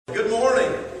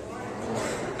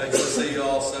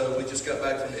so we just got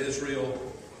back from Israel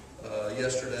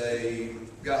yesterday,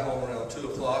 got home around 2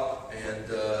 o'clock, and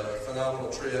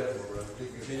phenomenal trip.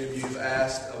 Many of you have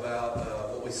asked about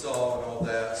what we saw and all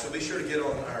that. So be sure to get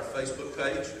on our Facebook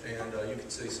page, and you can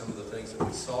see some of the things that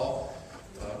we saw.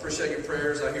 Appreciate your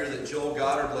prayers. I hear that Joel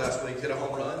Goddard last week hit a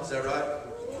home run. Is that right?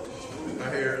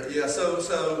 I hear, yeah. So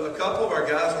a couple of our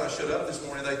guys, when I showed up this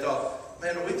morning, they thought,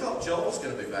 man, we thought Joel was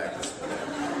going to be back this morning.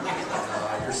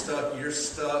 You're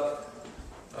stuck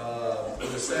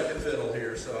with a second fiddle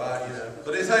here. So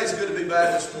but it's good to be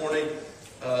back this morning.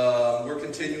 We're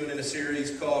continuing in a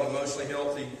series called Emotionally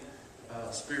Healthy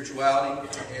Spirituality.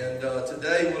 And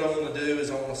today what I want to do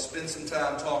is I want to spend some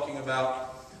time talking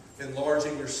about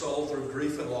enlarging your soul through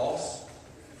grief and loss.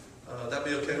 That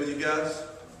be okay with you guys?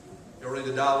 Y'all ready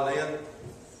to dial it in?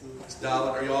 Let's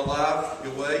dial it. Are y'all live?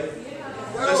 You awake?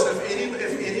 Yeah. Listen,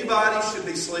 if anybody should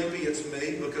be sleepy, it's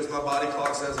me, because my body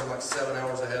clock says I'm like 7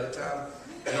 hours ahead of time.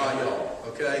 Not y'all.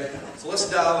 Okay? So let's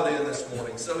dial it in this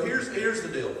morning. So here's the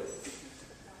deal.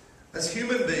 As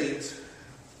human beings,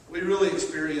 we really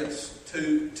experience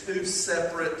two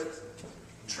separate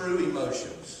true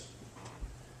emotions.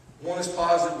 One is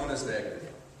positive, one is negative.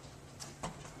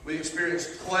 We experience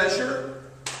pleasure,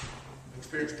 we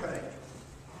experience pain.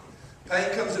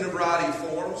 Pain comes in a variety of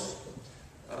forms.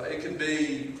 It can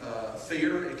be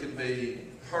fear, it can be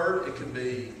hurt, it can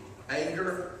be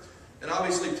anger. And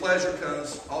obviously pleasure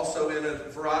comes also in a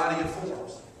variety of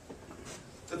forms.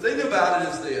 The thing about it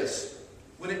is this.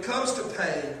 When it comes to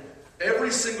pain,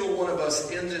 every single one of us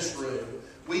in this room,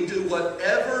 we do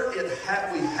whatever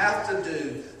we have to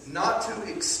do not to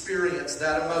experience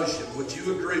that emotion. Would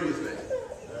you agree with me?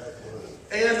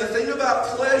 And the thing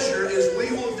about pleasure is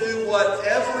we will do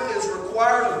whatever is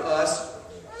required of us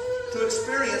to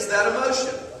experience that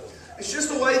emotion. It's just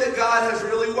the way that God has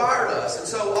really wired us. And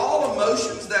so all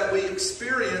emotions that we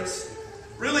experience,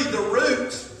 really the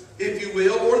root, if you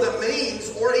will, or the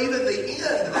means, or even the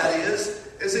end, that is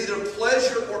either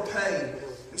pleasure or pain.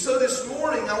 And so this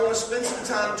morning I want to spend some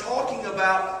time talking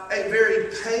about a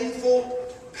very painful,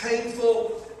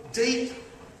 deep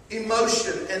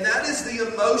emotion. And that is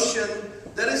the emotion,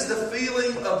 that is the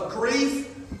feeling of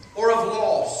grief or of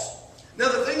loss. Now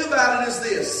the thing about it is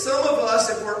this. Some of us,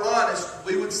 if we're honest,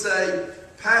 we would say,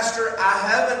 Pastor, I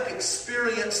haven't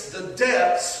experienced the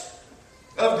depths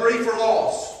of grief or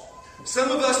loss. Some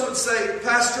of us would say,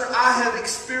 Pastor, I have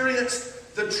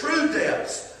experienced the true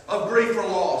depths of grief or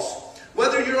loss.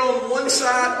 Whether you're on one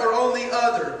side or on the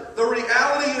other, the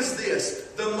reality is this.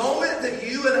 The moment that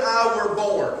you and I were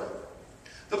born,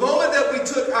 the moment that we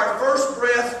took our first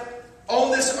breath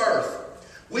on this earth,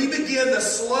 we begin the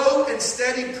slow and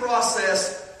steady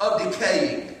process of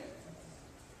decaying,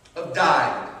 of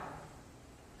dying.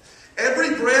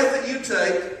 Every breath that you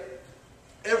take,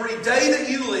 every day that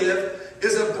you live,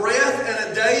 is a breath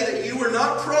and a day that you were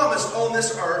not promised on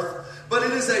this earth, but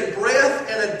it is a breath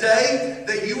and a day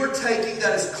that you are taking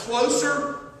that is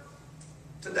closer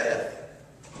to death.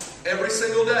 Every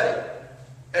single day.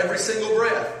 Every single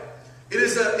breath. It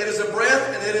is a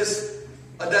breath and it is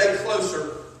a day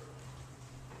closer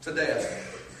to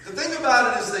death. The thing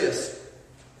about it is this.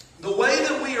 The way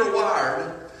that we are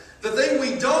wired, the thing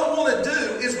we don't want to do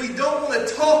is we don't want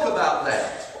to talk about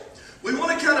that. We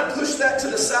want to kind of push that to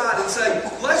the side and say,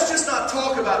 let's just not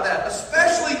talk about that,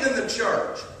 especially in the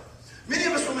church. Many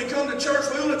of us, when we come to church,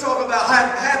 we want to talk about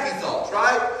happy thoughts,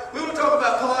 right? We want to talk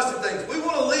about positive things. We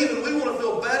want to leave and we want to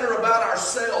feel better about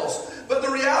ourselves. But the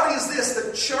reality is this,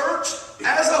 the church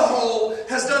as a whole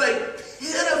has done a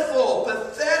pitiful,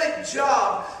 pathetic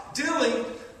job dealing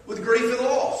with grief and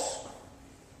loss.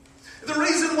 The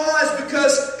reason why is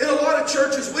because in a lot of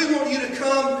churches, we want you to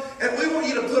come and we want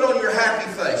you to put on your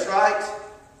happy face, right?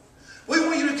 We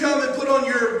want you to come and put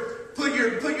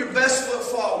your best foot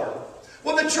forward.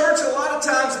 Well, the church a lot of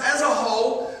times as a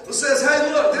whole says,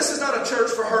 hey, look, this is not a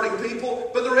church for hurting people.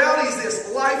 But the reality is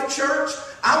this, Life Church,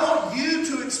 I want you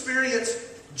to experience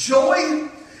joy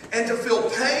and to feel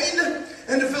pain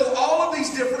and to feel all of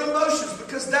these different emotions,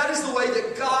 because that is the way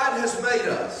that God has made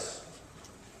us.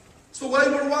 It's the way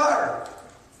we're wired.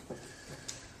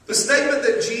 The statement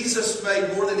that Jesus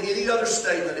made more than any other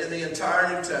statement in the entire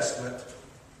New Testament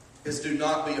is do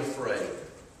not be afraid.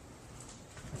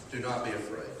 Do not be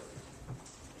afraid.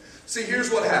 See,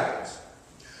 here's what happens.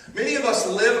 Many of us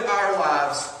live our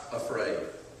lives afraid.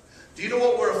 Do you know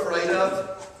what we're afraid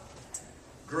of?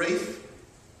 Grief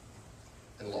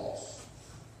and loss.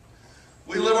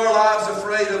 We live our lives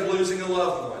afraid of losing a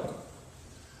loved one.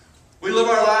 We live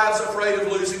our lives afraid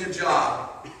of losing a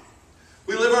job.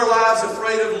 We live our lives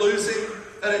afraid of losing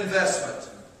an investment.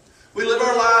 We live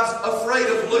our lives afraid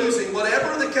of losing,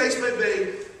 whatever the case may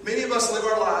be, Many of us live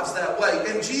our lives that way.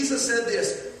 And Jesus said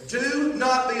this, do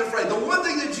not be afraid. The one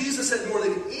thing that Jesus said more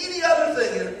than any other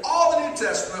thing in all the New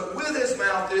Testament with his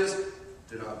mouth is,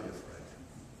 do not be afraid.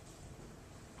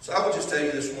 So I would just tell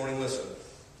you this morning, listen,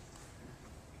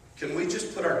 can we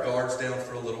just put our guards down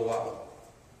for a little while?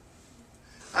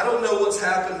 I don't know what's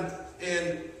happened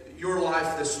in your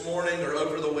life this morning or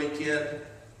over the weekend,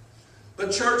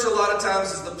 but church a lot of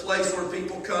times is the place where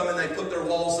people come and they put their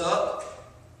walls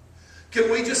up. Can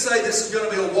we just say this is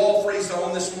going to be a wall-free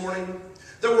zone this morning?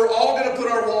 That we're all going to put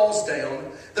our walls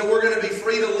down, that we're going to be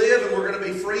free to live and we're going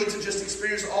to be free to just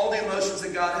experience all the emotions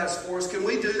that God has for us. Can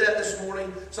we do that this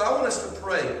morning? So I want us to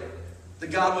pray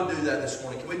that God would do that this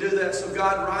morning. Can we do that? So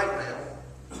God, right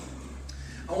now,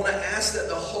 I want to ask that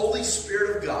the Holy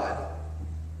Spirit of God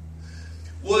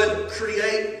would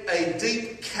create a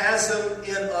deep chasm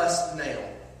in us now.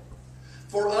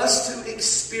 For us to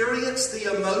experience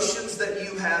the emotions that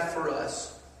you have for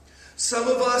us. Some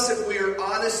of us, if we are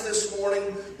honest this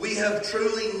morning, we have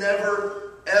truly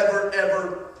never, ever,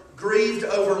 ever grieved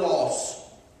over loss.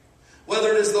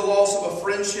 Whether it is the loss of a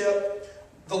friendship,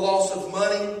 the loss of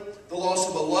money, the loss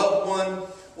of a loved one,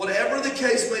 whatever the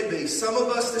case may be, some of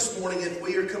us this morning, if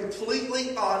we are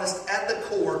completely honest at the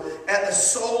core, at the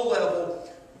soul level,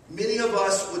 many of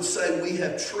us would say we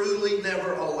have truly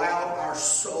never allowed our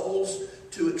souls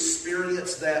to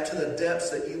experience that to the depths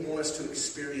that you want us to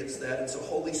experience that. And so,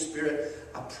 Holy Spirit,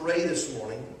 I pray this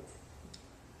morning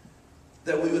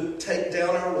that we would take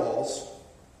down our walls.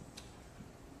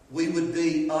 We would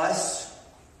be us.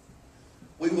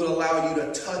 We would allow you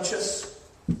to touch us,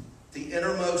 the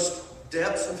innermost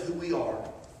depths of who we are,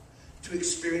 to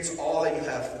experience all that you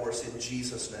have for us in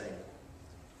Jesus' name.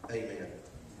 Amen.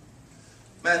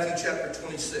 Matthew chapter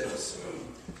 26.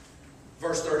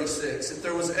 Verse 36, if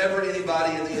there was ever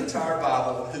anybody in the entire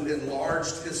Bible who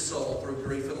enlarged his soul through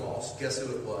grief and loss, guess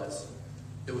who it was?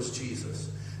 It was Jesus.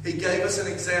 He gave us an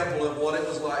example of what it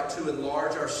was like to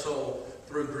enlarge our soul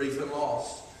through grief and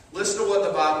loss. Listen to what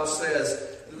the Bible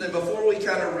says. And then before we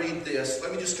kind of read this,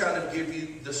 let me just kind of give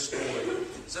you the story.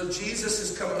 So Jesus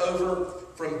has come over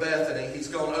from Bethany. He's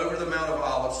gone over the Mount of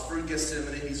Olives through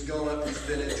Gethsemane. He's gone up. He's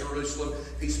been in Jerusalem.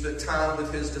 He's spent time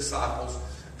with his disciples.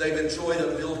 They've enjoyed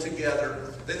a meal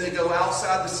together. Then they go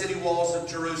outside the city walls of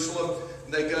Jerusalem.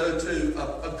 And they go to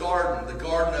a garden. The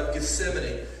Garden of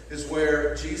Gethsemane is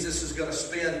where Jesus is going to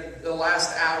spend the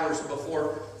last hours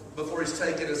before he's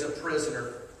taken as a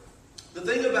prisoner. The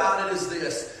thing about it is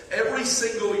this. Every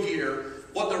single year,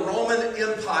 what the Roman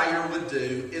Empire would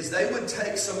do is they would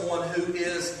take someone who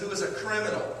is a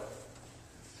criminal.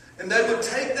 And they would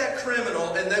take that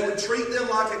criminal and they would treat them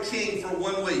like a king for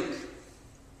 1 week.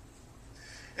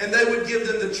 And they would give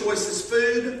them the choicest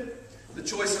food, the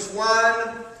choicest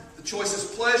wine, the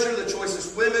choicest pleasure, the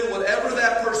choicest women, whatever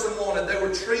that person wanted. They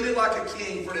were treated like a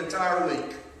king for an entire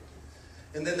week.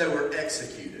 And then they were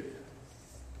executed.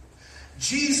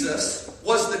 Jesus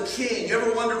was the king. You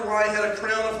ever wondered why he had a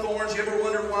crown of thorns? You ever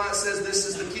wondered why it says this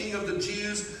is the king of the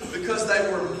Jews? Because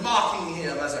they were mocking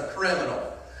him as a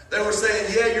criminal. They were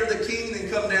saying, yeah, you're the king,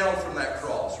 then come down from that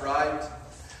cross, right?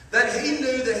 That he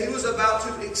knew that he was about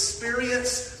to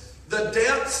experience the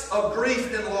depths of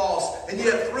grief and loss. And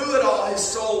yet through it all, his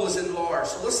soul was enlarged.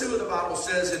 So let's see what the Bible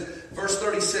says in verse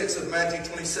 36 of Matthew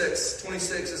 26.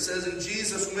 It says, and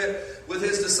Jesus went with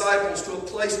his disciples to a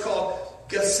place called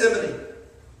Gethsemane.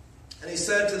 And he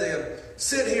said to them,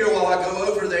 sit here while I go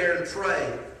over there and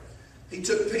pray. He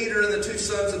took Peter and the 2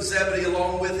 sons of Zebedee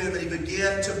along with him, and he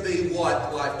began to be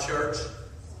what, Life Church?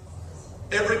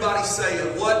 Everybody say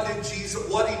it. What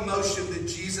emotion did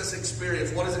Jesus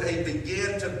experience? What is it? He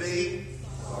began to be.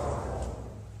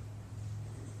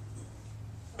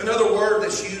 Another word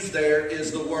that's used there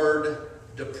is the word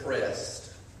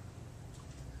depressed.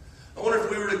 I wonder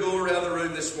if we were to go around the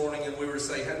room this morning and we were to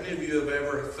say, how many of you have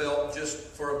ever felt just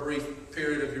for a brief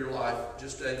period of your life,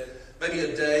 just maybe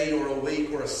a day or a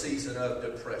week or a season of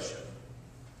depression?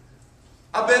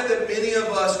 I bet that many of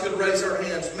us could raise our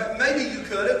hands. Maybe you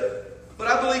couldn't. But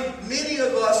I believe many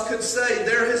of us could say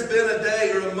there has been a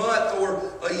day or a month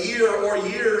or a year or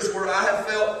years where I have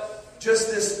felt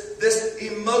just this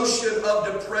emotion of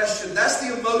depression. That's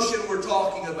the emotion we're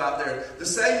talking about there. The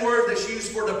same word that's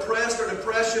used for depressed or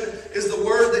depression is the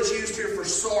word that's used here for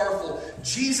sorrowful.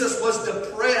 Jesus was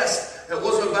depressed at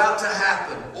what was about to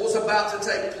happen, what was about to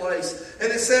take place.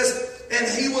 And it says, and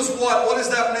he was what? What is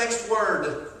that next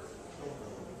word?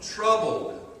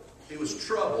 Troubled. He was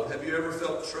troubled. Have you ever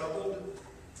felt troubled?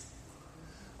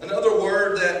 Another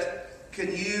word that can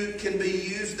be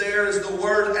used there is the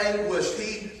word anguish.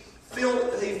 He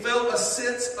felt a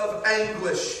sense of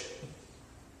anguish.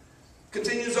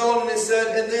 Continues on and it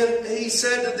said, and then he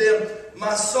said to them,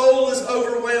 my soul is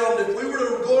overwhelmed. If we were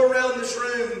to go around this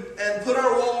room and put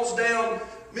our walls down,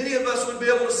 many of us would be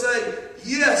able to say,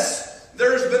 yes,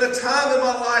 there's been a time in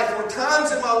my life, or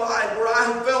times in my life where I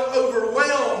have felt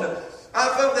overwhelmed. I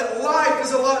felt that life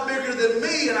is a lot bigger than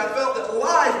me, and I felt that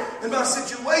life and my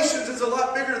situations is a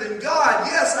lot bigger than God.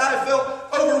 Yes, I felt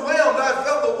overwhelmed. I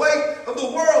felt the weight of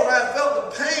the world. I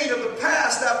felt the pain of the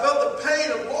past. I felt the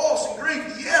pain of loss and grief.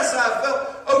 Yes, I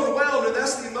felt overwhelmed, and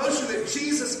that's the emotion that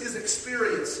Jesus is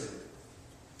experiencing.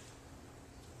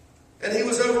 And he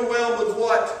was overwhelmed with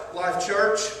what, Life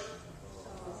Church?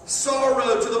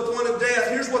 Sorrow to the point of death.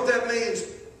 Here's what that means.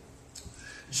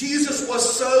 Jesus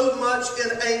was so much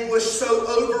in anguish, so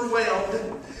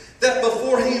overwhelmed, that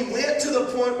before he went to the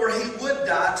point where he would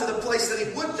die, to the place that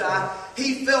he would die,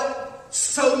 he felt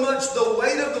so much the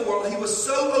weight of the world. He was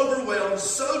so overwhelmed,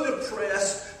 so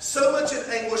depressed, so much in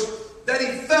anguish, that he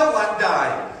felt like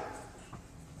dying.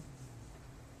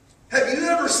 Have you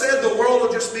ever said the world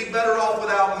will just be better off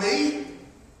without me?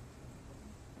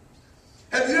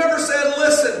 Have you ever said,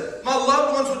 listen, my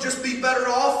loved ones will just be better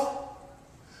off?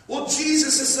 Well,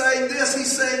 Jesus is saying this.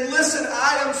 He's saying, listen,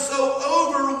 I am so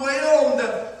overwhelmed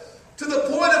to the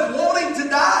point of wanting to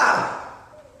die.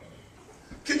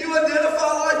 Can you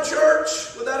identify Life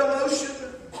Church with that emotion?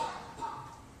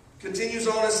 Continues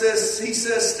on and says, he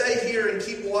says, stay here and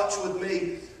keep watch with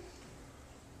me.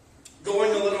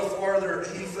 Going a little farther,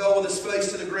 he fell with his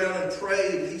face to the ground and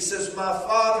prayed. He says, my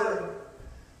Father,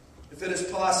 if it is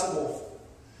possible,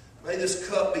 may this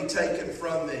cup be taken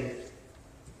from me.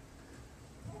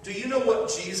 Do you know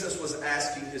what Jesus was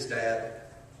asking his dad?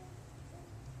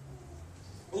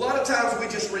 A lot of times we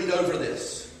just read over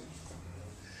this.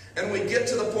 And we get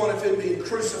to the point of him being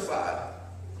crucified.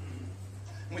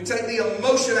 And we take the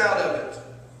emotion out of it.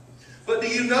 But do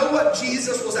you know what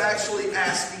Jesus was actually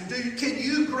asking? Can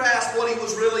you grasp what he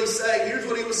was really saying? Here's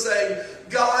what he was saying.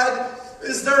 God,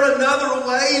 is there another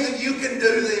way that you can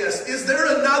do this? Is there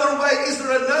another way? Is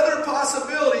there another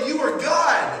possibility? You are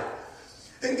God.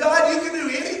 And God, you can do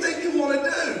anything you want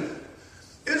to do.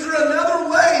 Is there another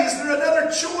way? Is there another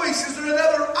choice? Is there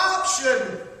another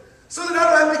option? So that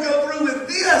I don't have to go through with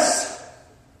this.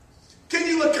 Can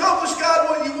you accomplish, God,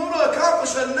 what you want to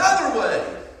accomplish another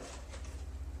way?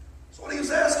 That's what he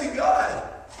was asking God.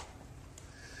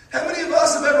 How many of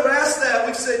us have ever asked that?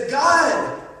 We've said,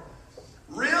 God,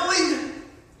 really?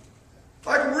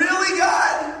 Like, really,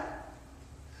 God?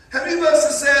 How many of us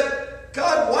have said,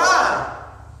 God, why?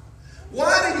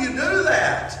 Why did you do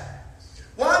that?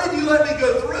 Why did you let me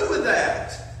go through with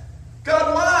that?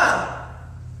 God, why?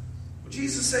 Well,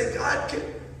 Jesus said, God,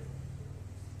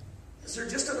 is there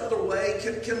just another way?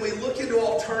 Can we look into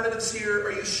alternatives here?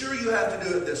 Are you sure you have to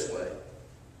do it this way?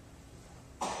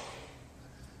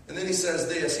 And then he says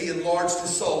this. He enlarged his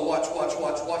soul. Watch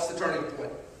the turning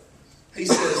point. He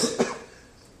says,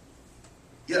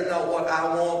 yet not what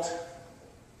I want.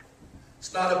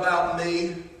 It's not about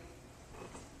me.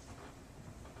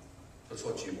 That's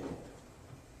what you want.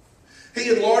 He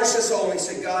enlarged his soul and he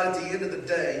said, God, at the end of the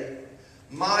day,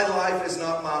 my life is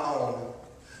not my own.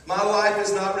 My life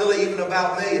is not really even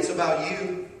about me. It's about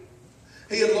you.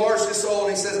 He enlarged his soul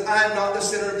and he says, I am not the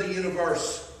center of the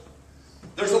universe.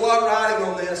 There's a lot riding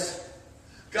on this.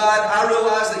 God, I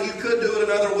realize that you could do it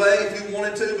another way if you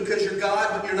wanted to because you're God,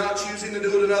 but you're not choosing to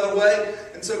do it another way.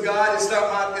 And so, God, it's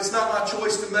not my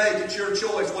choice to make. It's your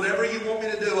choice. Whatever you want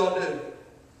me to do, I'll do.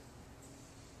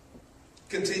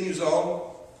 Continues on.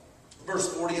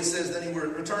 Verse 40, it says, then he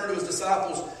returned to his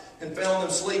disciples and found them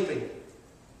sleeping.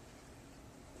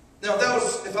 Now,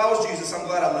 if I was Jesus, I'm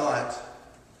glad I'm not.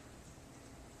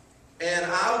 And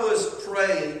I was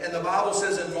praying, and the Bible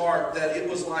says in Mark that it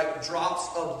was like drops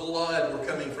of blood were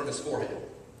coming from his forehead.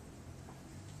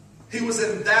 He was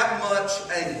in that much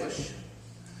anguish.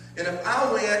 And if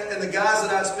I went, and the guys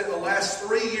that I spent the last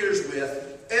 3 years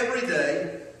with, every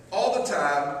day, all the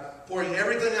time, pouring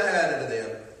everything I had into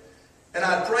them, and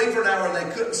I'd pray for an hour and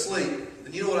they couldn't sleep,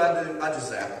 then you know what I'd do? I'd just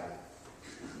zap them.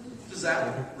 Just zap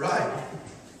them, right?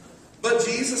 But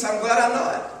Jesus, I'm glad I'm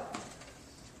not.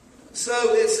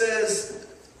 So it says,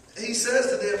 he says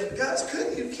to them, guys,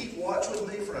 couldn't you keep watch with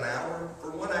me for an hour,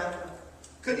 for 1 hour?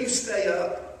 Couldn't you stay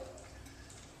up?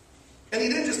 And he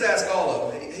didn't just ask all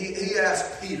of them. He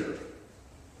asked Peter.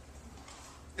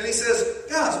 And he says,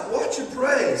 guys, watch and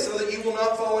pray so that you will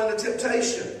not fall into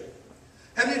temptation.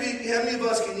 How many of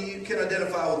us can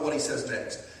identify with what he says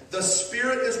next? The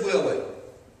spirit is willing,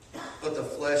 but the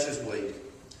flesh is weak.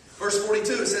 Verse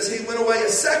 42, it says, he went away a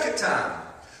second time.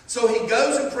 So he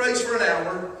goes and prays for an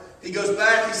hour. He goes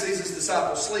back. He sees his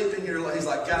disciples sleeping here. He's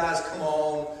like, guys, come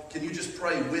on. Can you just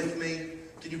pray with me?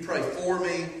 Can you pray for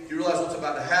me? You realize what's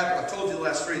about to happen? I told you the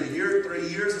last 3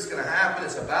 years it's going to happen.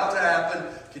 It's about to happen.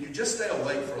 Can you just stay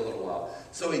awake for a little while?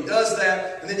 So he does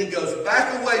that, and then he goes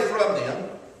back away from them.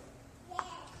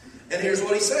 And here's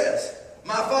what he says.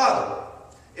 My Father,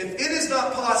 if it is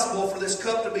not possible for this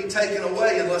cup to be taken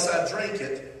away unless I drink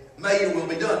it, may your will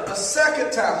be done. A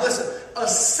second time, listen, a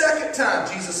second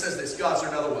time Jesus says this. God, is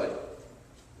there another way?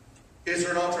 Is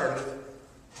there an alternative?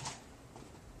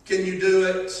 Can you do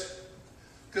it?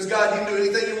 Because God, you can do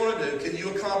anything you want to do. Can you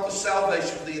accomplish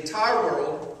salvation for the entire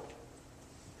world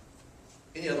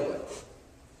any other way?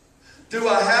 Do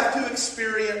I have to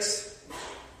experience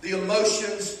the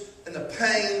emotions and the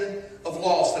pain of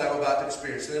loss that I'm about to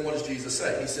experience? And then what does Jesus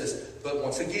say? He says, but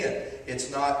once again,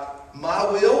 it's not my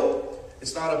will.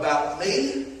 It's not about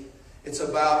me. It's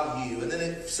about you. And then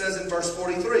it says in verse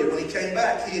 43, when he came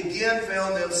back, he again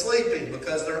found them sleeping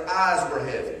because their eyes were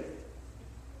heavy.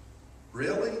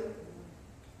 Really?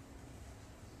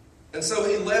 And so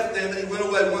he left them and he went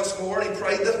away once more and he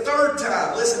prayed the third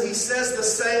time. Listen, he says the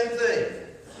same thing.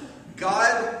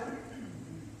 God,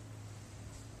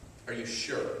 are you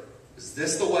sure? Is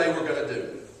this the way we're going to do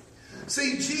it?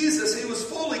 See, Jesus, he was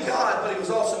fully God, but he was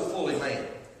also fully man.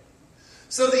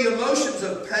 So the emotions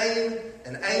of pain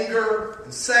and anger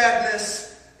and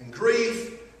sadness and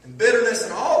grief and bitterness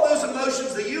and all those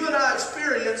emotions that you and I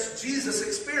experience, Jesus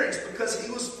experienced because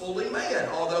he was fully man,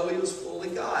 although he was fully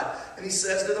God. And he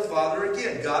says to the Father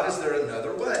again, God, is there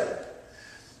another way?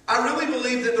 I really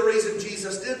believe that the reason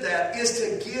Jesus did that is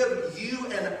to give you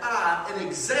and I an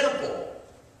example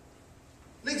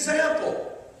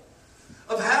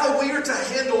of how we are to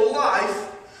handle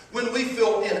life when we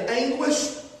feel in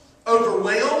anguish,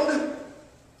 overwhelmed,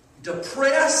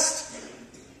 depressed,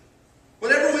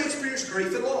 whenever we experience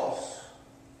grief and loss.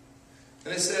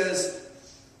 And it says,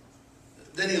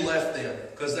 then he left them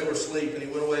because they were asleep, and he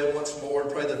went away once more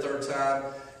and prayed the third time.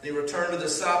 And he returned to the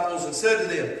disciples and said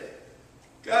to them,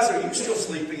 guys, are you still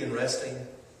sleeping and resting?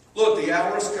 Look, the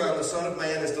hour has come. The Son of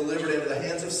Man is delivered into the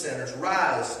hands of sinners.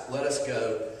 Rise, let us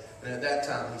go. And at that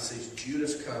time he sees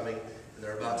Judas coming, and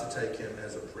they're about to take him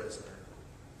as a prisoner.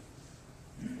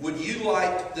 Would you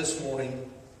like this morning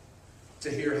to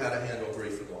hear how to handle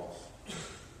grief and loss?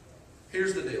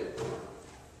 Here's the deal.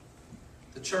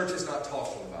 The church is not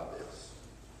talking about this.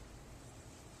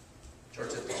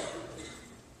 Church is talking.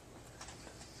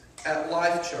 At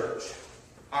Life Church,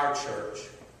 our church,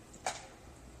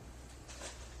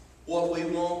 what we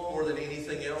want more than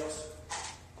anything else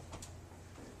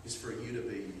is for you to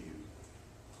be you.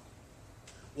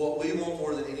 What we want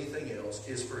more than anything else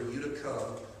is for you to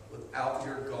come without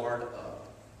your guard up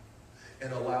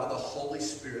and allow the Holy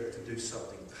Spirit to do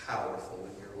something powerful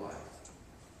in your life.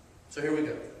 So here we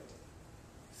go.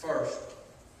 First,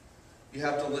 you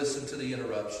have to listen to the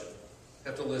interruption.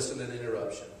 You have to listen to the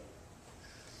interruption.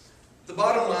 The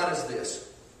bottom line is this.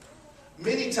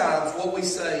 Many times what we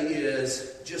say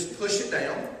is just push it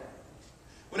down.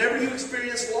 Whenever you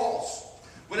experience loss,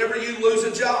 whenever you lose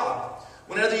a job,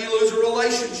 whenever you lose a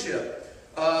relationship,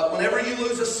 whenever you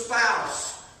lose a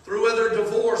spouse through whether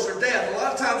divorce or death, a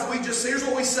lot of times we just, here's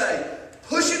what we say,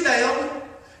 push it down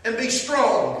and be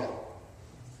strong.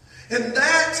 And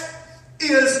that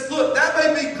is, look, that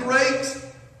may be great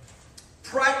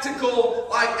practical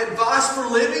advice for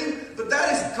living, but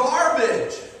that is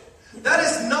garbage. That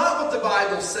is not what the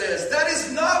Bible says. That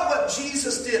is not what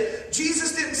Jesus did.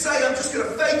 Jesus didn't say, I'm just going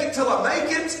to fake it till I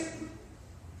make it.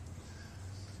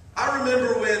 I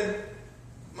remember when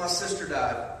my sister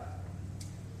died,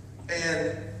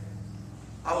 and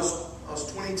I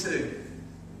was 22.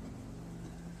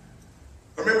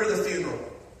 I remember the funeral,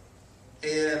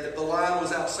 and the line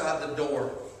was outside the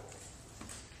door.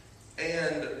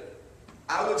 And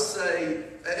I would say,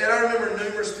 and I remember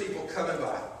numerous people coming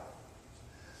by.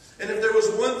 And if there was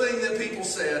one thing that people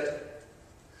said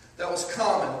that was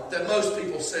common, that most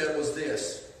people said was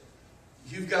this: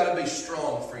 you've got to be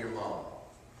strong for your mom.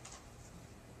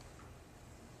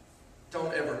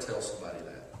 Don't ever tell somebody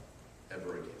that,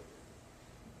 ever again.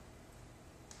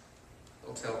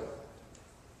 Don't tell them.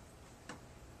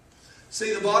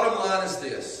 See, the bottom line is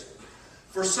this.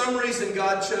 For some reason,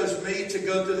 God chose me to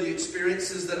go through the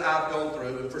experiences that I've gone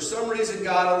through. And for some reason,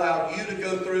 God allowed you to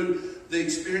go through the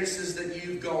experiences that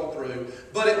you've gone through.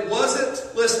 But it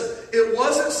wasn't, listen, it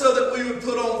wasn't so that we would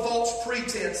put on false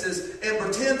pretenses and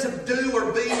pretend to do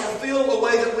or be or feel a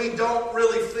way that we don't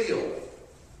really feel.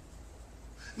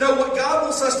 No, what God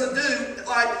wants us to do,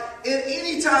 in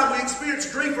any time we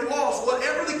experience grief or loss,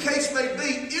 whatever the case may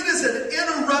be, it is an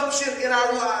interruption in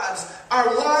our lives.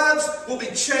 Our lives will be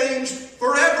changed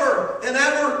forever and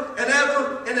ever and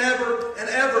ever and ever and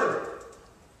ever.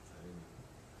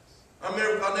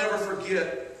 I'll never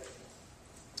forget.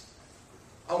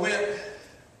 I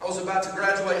was about to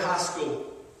graduate high school.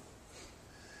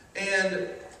 And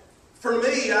for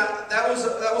me, that was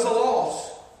a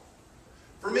loss.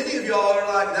 For many of y'all are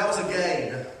like, that was a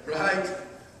gain, right?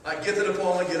 Like, get to the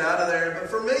diploma, get out of there. But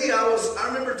for me, I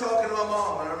remember talking to my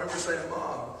mom, and I remember saying,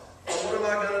 Mom, what am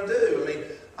I going to do? I mean,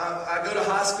 I go to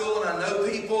high school, and I know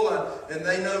people, and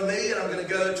they know me, and I'm going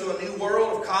to go to a new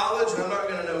world of college, and I'm not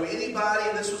going to know anybody.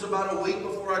 And this was about a week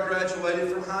before I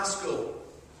graduated from high school,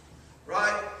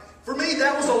 right? For me,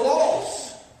 that was a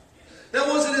loss.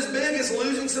 Now, was it as big as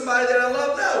losing somebody that I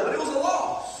love? No, but it was a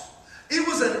loss. It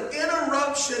was an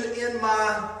interruption in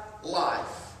my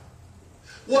life.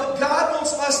 What God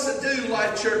wants us to do,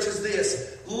 Life Church, is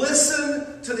this.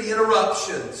 Listen to the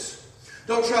interruptions.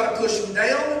 Don't try to push them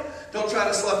down. Don't try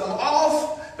to slough them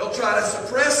off. Don't try to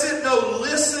suppress it. No,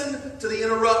 listen to the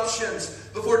interruptions.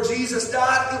 Before Jesus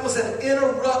died, it was an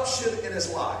interruption in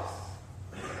his life.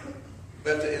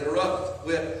 We have to interrupt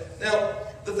with. Now,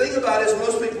 the thing about it is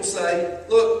most people say,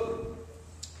 look,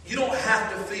 you don't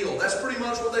have to feel. That's pretty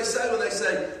much what they say when they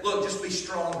say, look, just be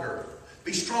stronger.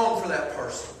 Be strong for that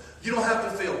person. You don't have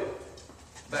to feel.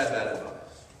 Bad advice.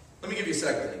 Let me give you a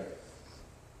second thing.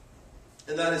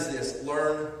 And that is this.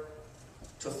 Learn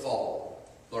to fall.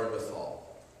 Learn to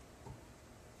fall.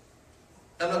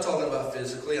 I'm not talking about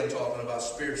physically. I'm talking about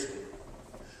spiritually.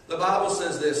 The Bible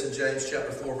says this in James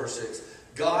chapter 4, verse 6.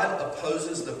 God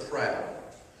opposes the proud,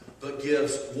 but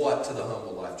gives what to the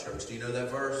humble, Life Church? Do you know that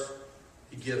verse?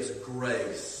 He gives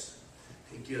grace.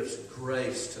 He gives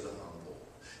grace to the humble.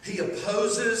 He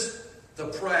opposes the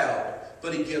proud,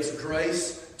 but he gives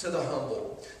grace to the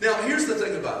humble. Now, here's the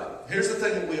thing about it. Here's the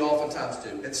thing that we oftentimes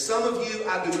do. And some of you,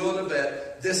 I'd be willing to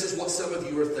bet, this is what some of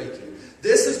you are thinking.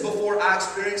 This is before I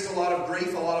experienced a lot of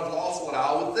grief, a lot of loss, what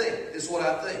I would think. Is what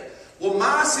I think. Well,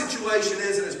 my situation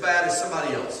isn't as bad as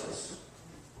somebody else's.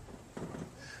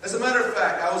 As a matter of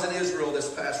fact, I was in Israel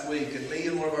this past week, and me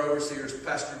and one of our overseers,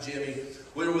 Pastor Jimmy,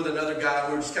 we were with another guy.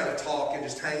 We were just kind of talking,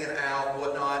 just hanging out and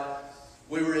whatnot.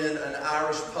 We were in an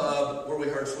Irish pub where we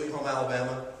heard Sweet Home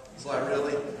Alabama. It's like,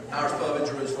 really? Irish pub in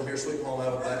Jerusalem, here, Sweet Home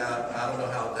Alabama. I don't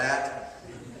know how that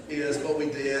is, but we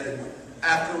did. And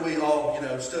after we all,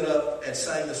 stood up and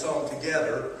sang the song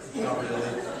together, not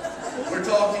really, we're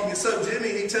talking. And so Jimmy,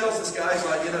 he tells this guy, he's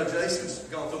like, Jason's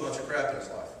gone through a bunch of crap in his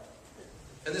life.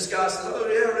 And this guy says, oh,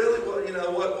 yeah, really?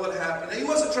 Well, what happened? And he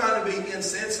wasn't trying to be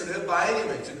insensitive by any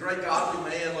means. He's a great godly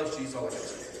man, loves Jesus, all that kind of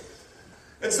stuff.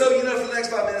 And so, for the next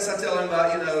 5 minutes, I tell him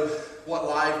about, what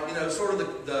life, sort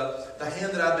of the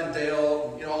hand that I've been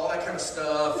dealt, all that kind of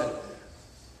stuff.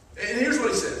 And here's what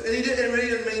he said. And he didn't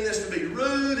mean this to be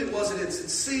rude. It wasn't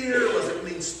insincere. It wasn't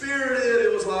mean-spirited.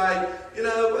 It was like,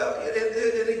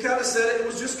 and he kind of said it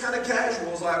was just kind of casual.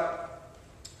 It was like,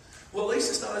 well, at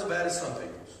least it's not as bad as some people's.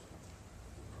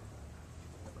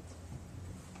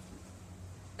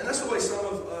 And that's the way some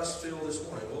of us feel this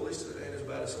morning. Well, at least it ain't as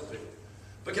bad as some people.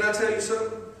 But can I tell you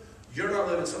something? You're not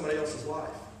living somebody else's life.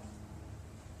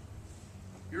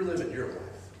 You're living your life.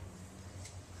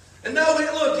 And no,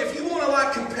 look, if you want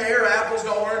to compare apples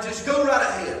to oranges, go right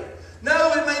ahead.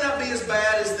 No, it may not be as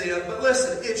bad as them, but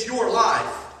listen, it's your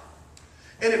life.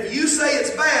 And if you say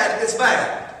it's bad, it's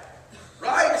bad.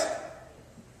 Right?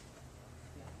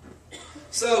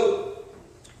 So,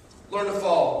 learn to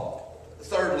fall.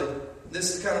 Thirdly,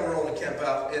 this is kind of where I want to camp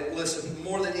out. And listen,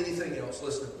 more than anything else,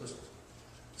 listen.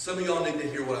 Some of y'all need to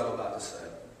hear what I'm about to say.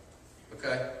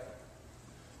 Okay?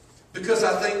 Because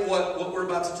I think what we're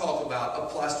about to talk about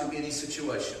applies to any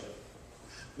situation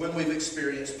when we've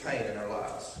experienced pain in our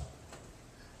lives.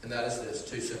 And that is this,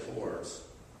 2 simple words.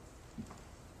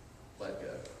 Let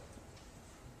go.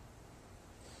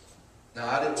 Now,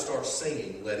 I didn't start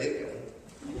singing Let It Go.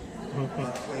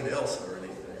 Not Queen Elsa or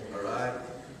anything, all right?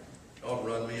 Y'all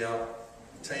run me out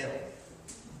of town.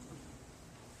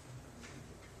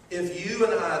 If you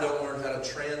and I don't learn how to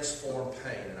transform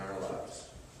pain in our lives,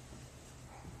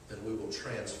 then we will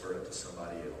transfer it to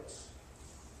somebody else.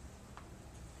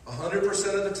 100%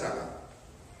 of the time,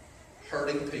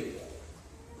 hurting people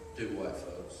do what,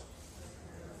 folks?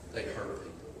 They hurt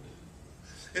people.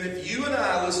 And if you and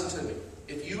I, listen to me,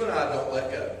 if you and I don't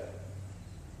let go,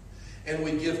 and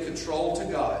we give control to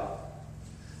God,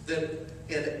 then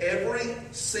in every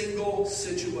single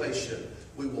situation,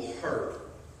 we will hurt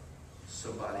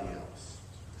somebody else.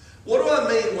 What do I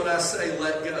mean when I say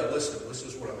let go? Listen, this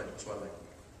is what I mean. That's what I mean.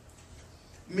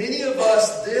 Many of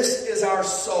us, this is our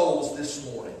souls this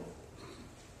morning.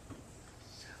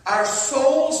 Our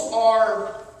souls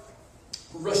are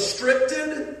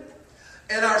restricted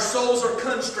and our souls are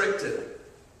constricted.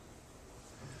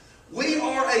 We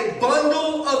are a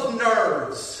bundle of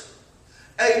nerves.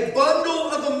 a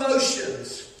bundle of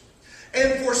emotions.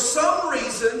 And for some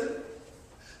reason,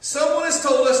 someone has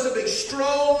told us to be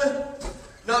strong,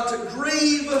 not to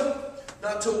grieve,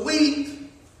 not to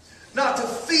weep, not to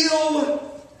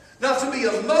feel, not to be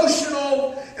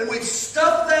emotional, and we've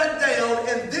stuffed that down,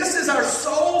 and this is our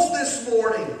souls this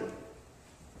morning.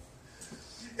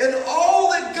 And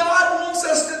all that God wants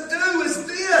us to do is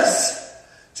this: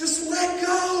 just let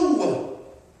go.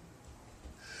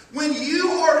 When you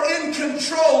are in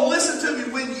control, listen to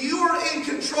me, when you are in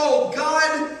control,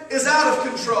 God is out of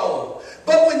control.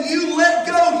 But when you let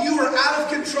go, you are out of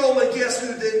control, and guess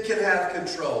who then can have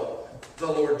control? The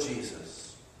Lord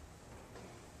Jesus.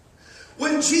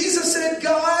 When Jesus said,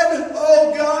 God,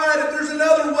 oh God, if there's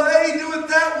another way, do it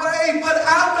that way, but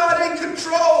I'm not in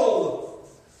control.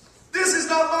 This is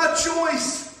not my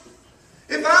choice.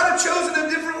 If I'd have chosen a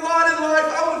different line in life,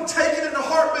 I would have taken it in a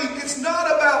heartbeat. It's not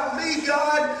about me,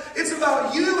 God. It's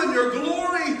about you and your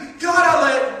glory. God, I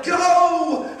let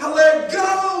go. I let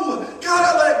go.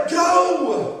 God, I let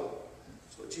go.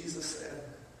 That's what Jesus said.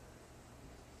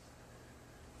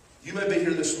 You may be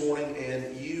here this morning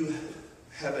and you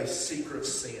have a secret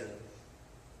sin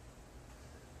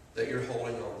that you're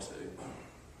holding on to.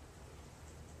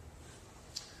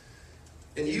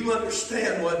 And you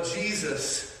understand what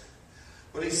Jesus,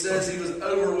 when he says he was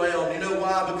overwhelmed, you know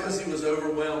why? Because he was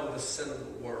overwhelmed with the sin of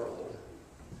the world.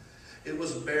 It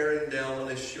was bearing down on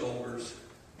his shoulders.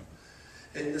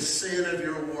 And the sin of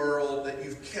your world that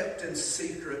you've kept in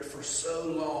secret for so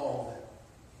long,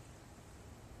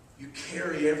 you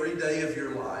carry every day of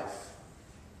your life.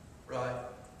 Right?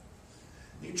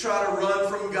 You try to run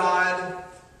from God.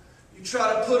 You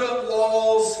try to put up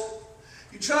walls.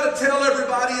 You try to tell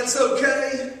everybody it's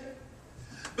okay.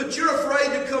 But you're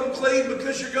afraid to come clean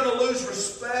because you're going to lose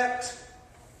respect.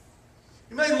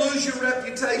 You may lose your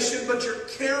reputation, but you're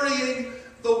carrying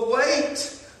the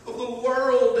weight of the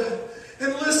world.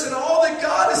 And listen, all that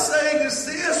God is saying is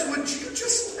this: would you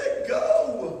just let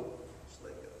go? Just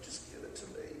let go. Just give it to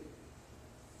me.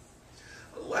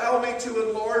 Allow me to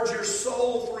enlarge your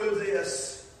soul through this.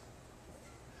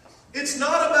 It's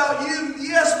not about you.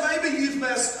 Yes, maybe you've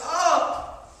messed up.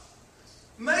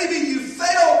 Maybe you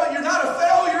failed, but you're not a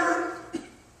failure.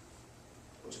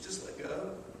 Won't you just let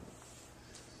go?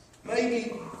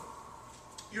 Maybe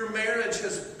your marriage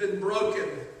has been broken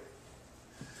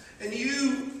and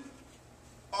you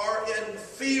are in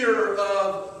fear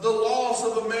of the loss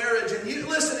of a marriage, and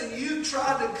you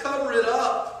tried to cover it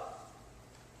up,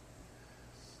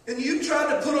 and you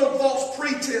tried to put on false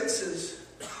pretenses,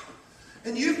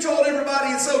 and you've told everybody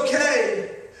it's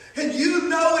okay, and you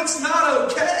know it's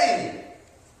not okay.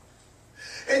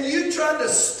 And you tried to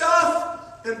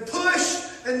stuff and push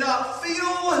and not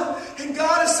feel. And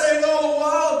God is saying all the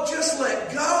while, just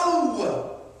let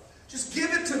go. Just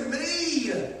give it to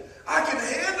me. I can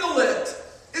handle it.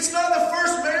 It's not the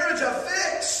first marriage I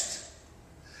fixed.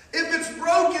 If it's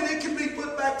broken, it can be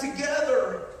put back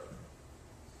together.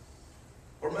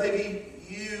 Or maybe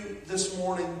you this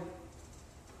morning,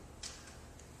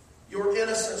 your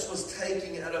innocence was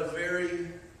taken at a very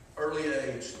early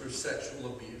age through sexual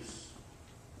abuse.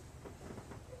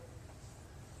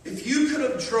 If you could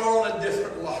have drawn a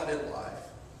different lot in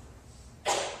life,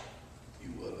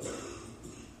 you would have.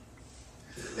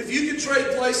 If you could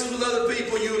trade places with other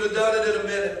people, you would have done it in a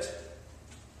minute.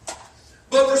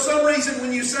 But for some reason,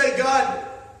 when you say, God,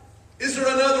 is there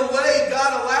another way?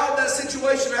 God allowed that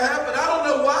situation to happen. I don't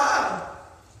know why.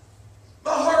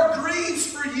 My heart grieves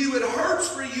for you. It hurts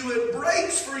for you. It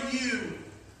breaks for you.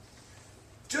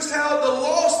 Just how the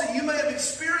loss that you may have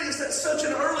experienced at such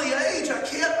an early age, I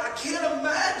can't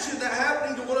imagine that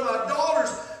happening to one of my daughters.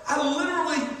 I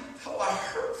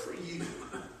hurt for you.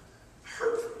 I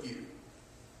hurt for you.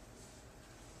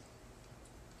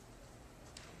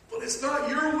 But it's not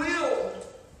your will.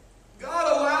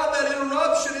 God allowed that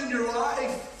interruption in your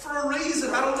life for a reason.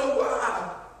 I don't know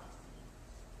why.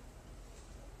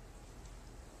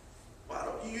 Why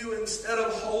don't you, instead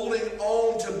of holding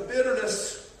on to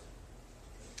bitterness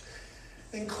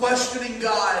and questioning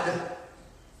God,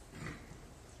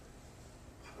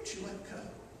 why would you let go?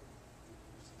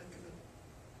 Just let go.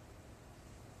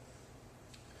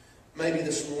 Maybe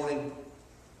this morning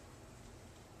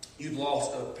you've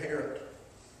lost a parent,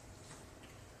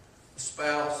 a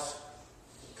spouse,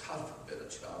 God forbid, a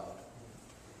child.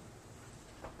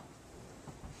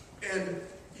 And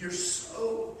you're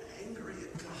so angry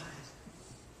at God.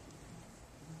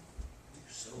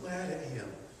 You're so mad at Him.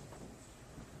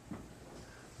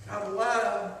 God,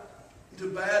 why do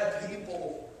bad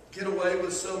people get away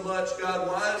with so much? God,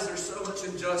 why is there so much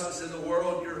injustice in the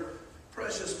world? Your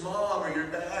precious mom or your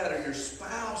dad or your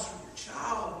spouse or your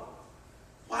child,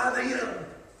 Why them?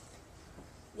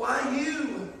 Why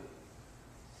you?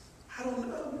 I don't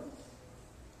know.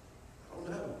 I don't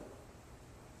know.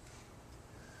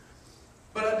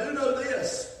 But I do know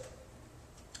this.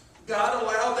 God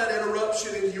allowed that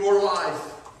interruption in your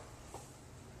life.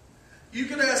 You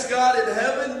can ask God in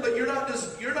heaven, but you're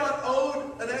not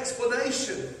owed an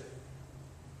explanation.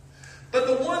 But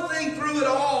the one thing through it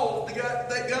all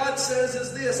that God says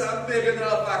is this: I'm big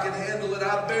enough, I can handle it.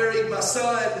 I buried my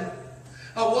son.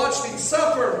 I watched him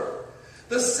suffer.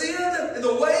 The sin and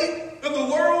the weight of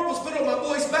the world was put on my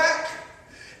boy's back.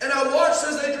 And I watched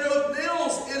as they drilled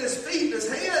nails in his feet and his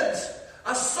hands.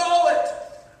 I saw it.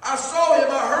 I saw him.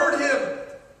 I heard him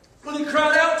when he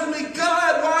cried out to me,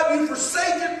 God, why have you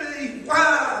forsaken me?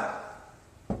 Why?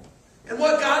 And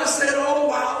what God has said all the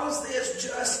while was this: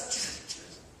 just.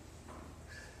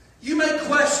 You may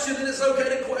question, and it's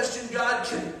okay to question God.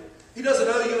 He doesn't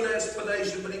owe you an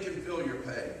explanation, but He can feel your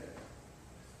pain.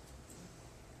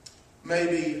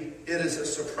 Maybe it is a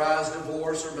surprise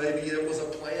divorce, or maybe it was a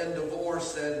planned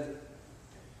divorce, and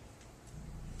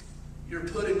you're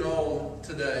putting on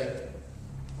today.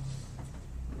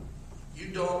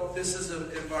 This is an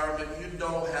environment you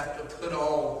don't have to put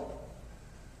on.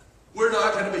 We're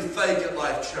not going to be fake at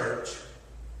Life Church.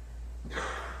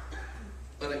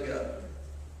 Let it go.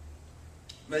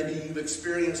 Maybe you've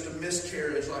experienced a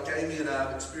miscarriage like Amy and I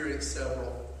have experienced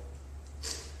several.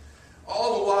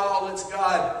 All the while it's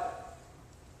God,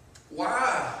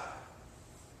 why?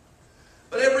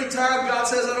 But every time God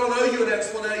says, I don't owe you an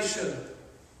explanation.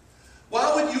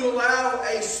 Why would you allow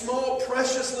a small,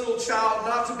 precious little child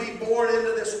not to be born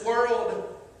into this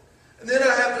world? And then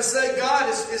I have to say, God,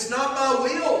 it's not my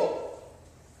will.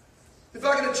 If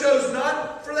I could have chose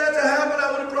not for that to happen,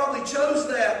 I would have probably chose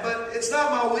that. But it's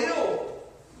not my will.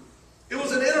 It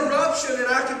was an interruption, and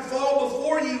I can fall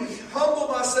before you, humble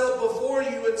myself before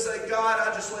you, and say, God,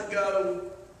 I just let go.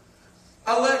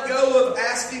 I let go of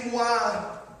asking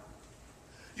why.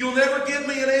 You'll never give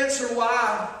me an answer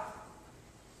why.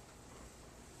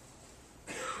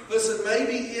 Listen,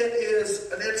 maybe it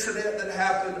is an incident that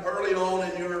happened early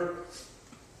on in your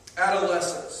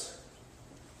adolescence.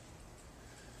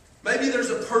 Maybe there's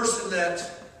a person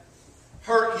that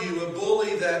hurt you, a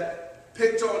bully that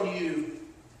picked on you,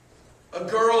 a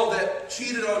girl that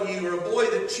cheated on you, or a boy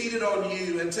that cheated on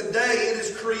you, and today it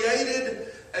has created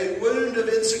a wound of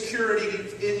insecurity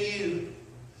in you.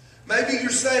 Maybe you're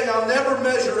saying, I'll never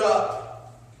measure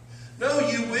up. No,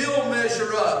 you will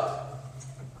measure up.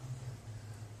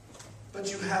 But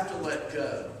you have to let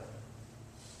go.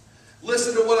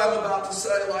 Listen to what I'm about to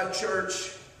say, Life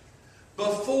Church.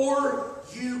 Before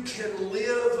you can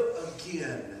live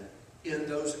again in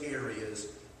those areas,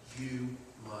 you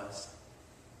must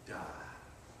die.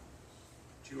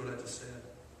 Do you hear what I just said?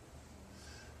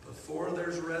 Before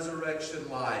there's resurrection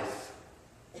life,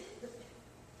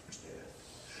 there's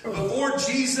death. Before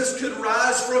Jesus could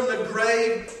rise from the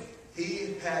grave,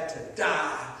 He had to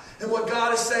die. And what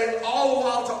God is saying all the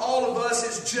while to all of us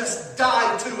is just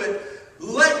die to it.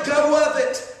 Let go of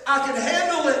it. I can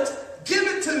handle it. Give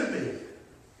it to me.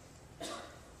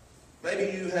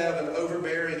 Maybe you have an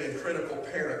overbearing and critical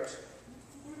parent.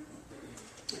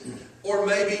 Or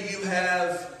maybe you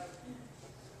have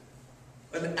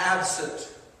an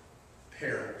absent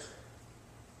parent.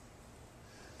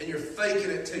 And you're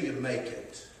faking it till you make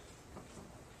it.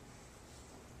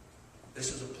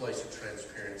 This is a place of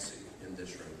transparency in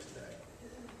this room today.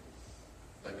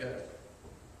 Let go.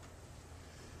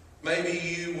 Maybe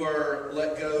you were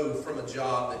let go from a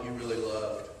job that you really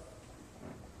loved.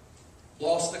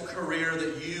 Lost the career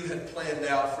that you had planned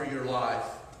out for your life.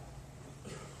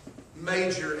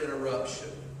 Major interruption.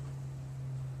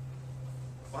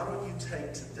 Why don't you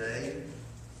take today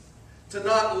to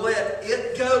not let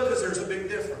it go, because there's a big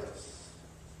difference.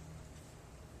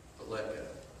 But let go.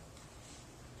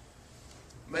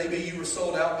 Maybe you were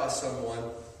sold out by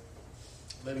someone.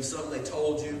 Maybe something they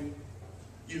told you.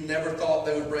 You never thought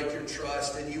they would break your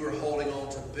trust, and you were holding on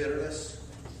to bitterness,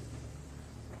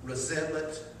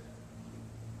 resentment.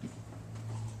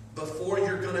 Before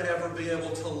you're going to ever be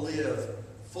able to live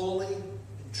fully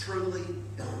and truly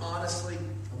and honestly,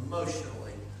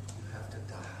 emotionally, you have to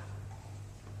die.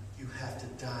 You have to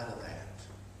die to that.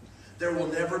 There will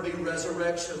never be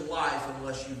resurrection life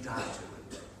unless you die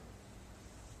to it.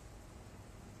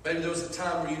 Maybe there was a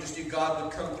time where you just knew God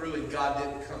would come through and God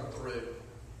didn't come through.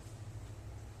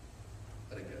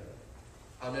 Let it go.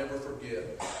 I'll never forget.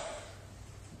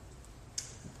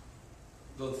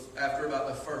 After about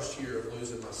the first year of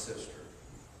losing my sister,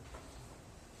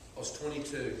 I was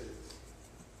 22.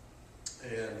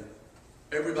 And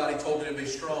everybody told me to be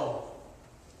strong.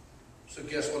 So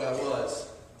guess what I was?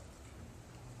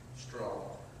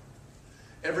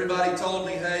 Everybody told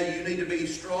me, hey, you need to be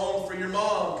strong for your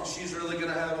mom because she's really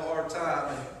going to have a hard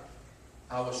time. And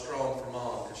I was strong for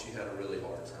mom because she had a really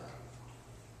hard time.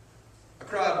 I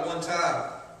cried one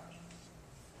time.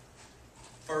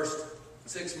 First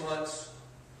 6 months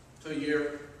to a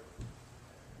year.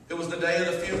 It was the day of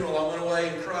the funeral. I went away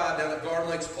and cried down at Garden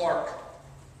Lakes Park.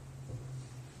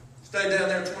 Stayed down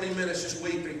there 20 minutes just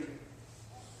weeping.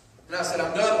 And I said,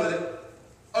 I'm done with it.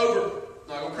 Over.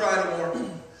 Not going to cry anymore.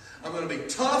 I'm going to be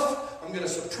tough. I'm going to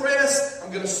suppress. I'm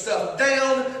going to stuff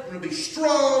down. I'm going to be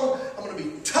strong. I'm going to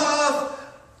be tough.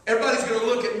 Everybody's going to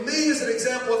look at me as an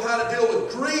example of how to deal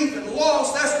with grief and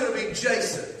loss. That's going to be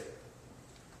Jason.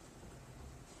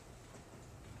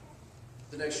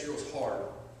 The next year was hard.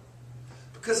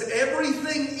 Because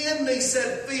everything in me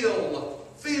said, feel,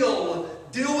 deal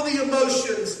with the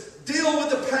emotions, deal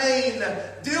with the pain,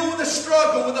 deal with the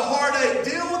struggle, with the heartache,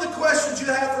 deal with the questions you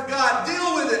have for God,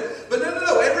 deal with it. But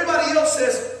no, everybody else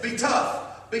says, be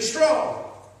tough, be strong,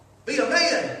 be a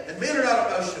man, and men are not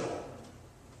emotional.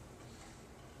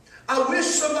 I wish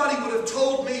somebody would have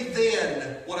told me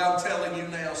then what I'm telling you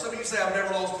now. Some of you say, I've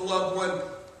never lost a loved one.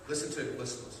 Listen to me,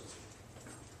 listen.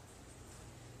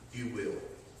 You will.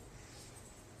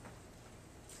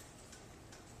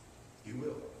 You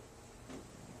will.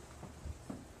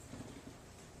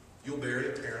 You'll bury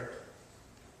a parent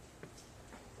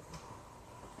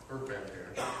or a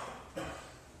grandparent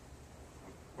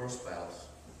or a spouse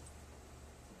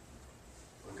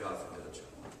or, God forbid, a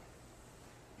child.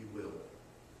 You will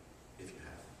if you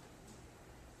haven't.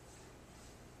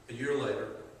 A year later,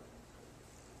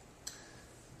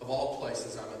 of all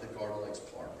places, I'm at the Garden Lakes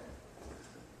Park.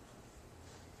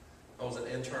 I was an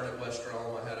intern at West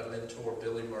Rome. I had a mentor,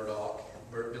 Billy Murdoch.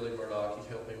 Billy Murdoch, he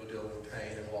helped me with dealing with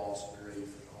pain and loss and grief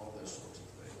and all those sorts of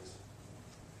things.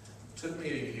 It took me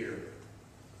a year.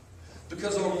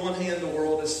 Because on one hand, the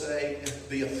world is saying,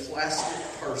 be a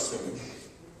plastic person.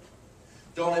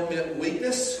 Don't admit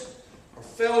weakness or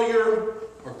failure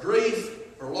or grief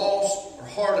or loss or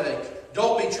heartache.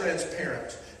 Don't be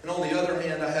transparent. And on the other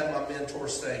hand, I had my mentor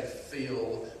saying,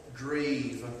 feel,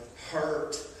 grieve,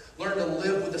 hurt. Learn to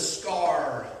live with a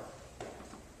scar.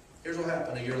 Here's what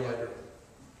happened a year later.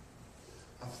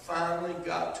 I finally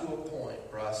got to a point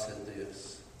where I said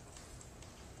this.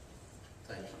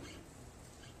 Thank you.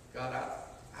 God,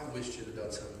 I wished you'd have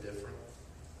done something different.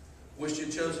 Wished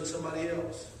you'd chosen somebody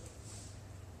else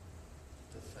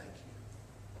to thank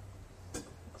you.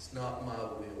 It's not my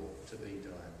will to be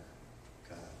done,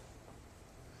 God.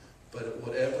 But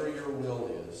whatever your will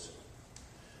is,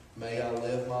 may I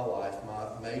live my life,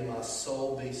 may my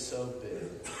soul be so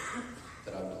big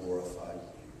that I glorify you.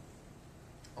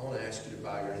 I want to ask you to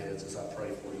bow your heads as I pray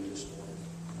for you this morning.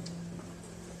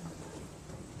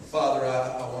 Father,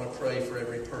 I want to pray for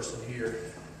every person here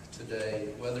today,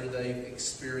 whether they've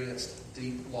experienced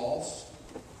deep loss,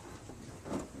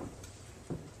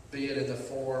 be it in the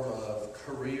form of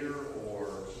career or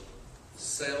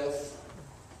self,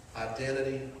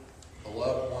 identity, a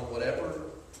loved one, whatever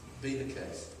be the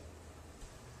case.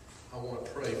 I want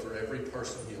to pray for every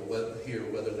person here,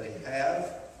 whether they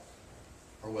have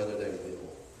or whether they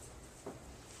will.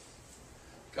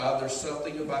 God, there's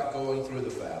something about going through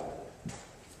the valley.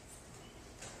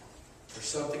 There's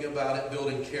something about it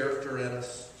building character in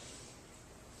us.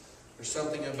 There's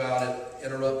something about it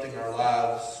interrupting our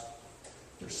lives.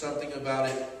 There's something about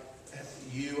it,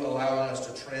 you allowing us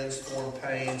to transform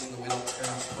pain so that we don't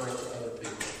transfer it to other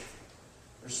people.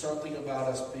 There's something about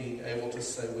us being able to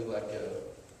say we let go.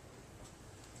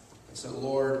 And so,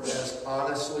 Lord, as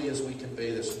honestly as we can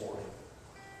be this morning,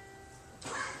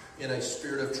 in a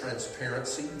spirit of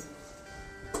transparency,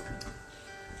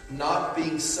 not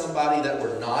being somebody that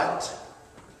we're not,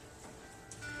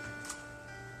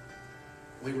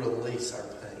 we release our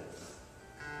pain.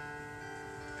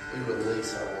 We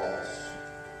release our loss.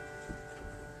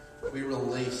 We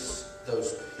release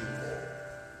those people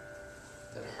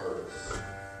that hurt us.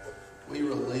 We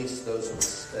release those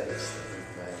mistakes that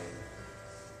we've made.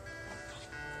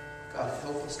 God,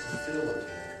 help us to feel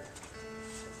again.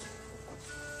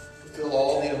 Feel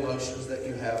all the emotions that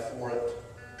you have for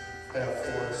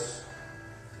us.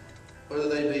 Whether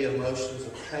they be emotions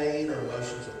of pain or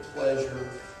emotions of pleasure.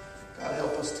 God,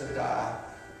 help us to die.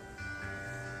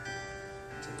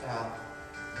 To die.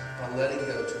 By letting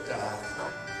go, to die.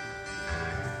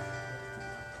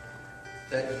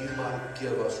 That you might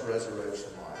give us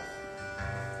resurrection life.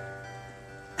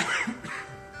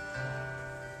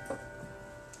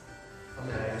 I'm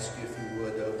going to ask you if you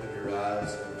would open your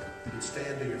eyes and you'd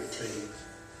stand to your feet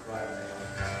right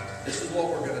now. This is what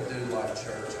we're going to do, Life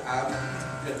Church. I'm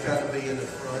going to kind of be in the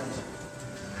front.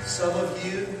 Some of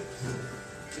you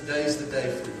today's the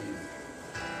day for you.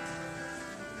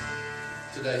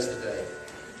 Today's the day.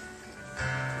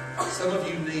 Some of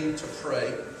you need to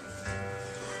pray.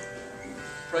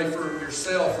 Pray for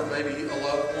yourself or maybe a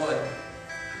loved one.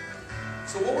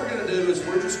 So what we're going to do is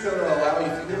we're just going to allow you,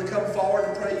 if you want to come forward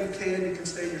and pray, you can. You can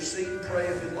stay in your seat and pray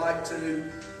if you'd like to.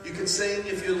 You can sing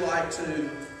if you'd like to.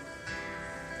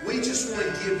 We just want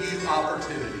to give you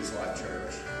opportunities, Life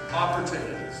Church.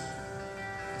 Opportunities.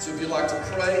 So if you'd like to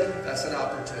pray, that's an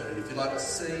opportunity. If you'd like to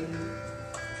sing,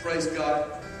 praise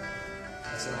God,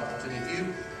 that's an opportunity. If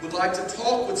you would like to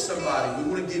talk with somebody, we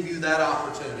want to give you that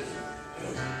opportunity.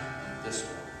 This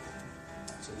one.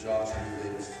 So Josh, will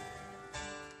you lead us?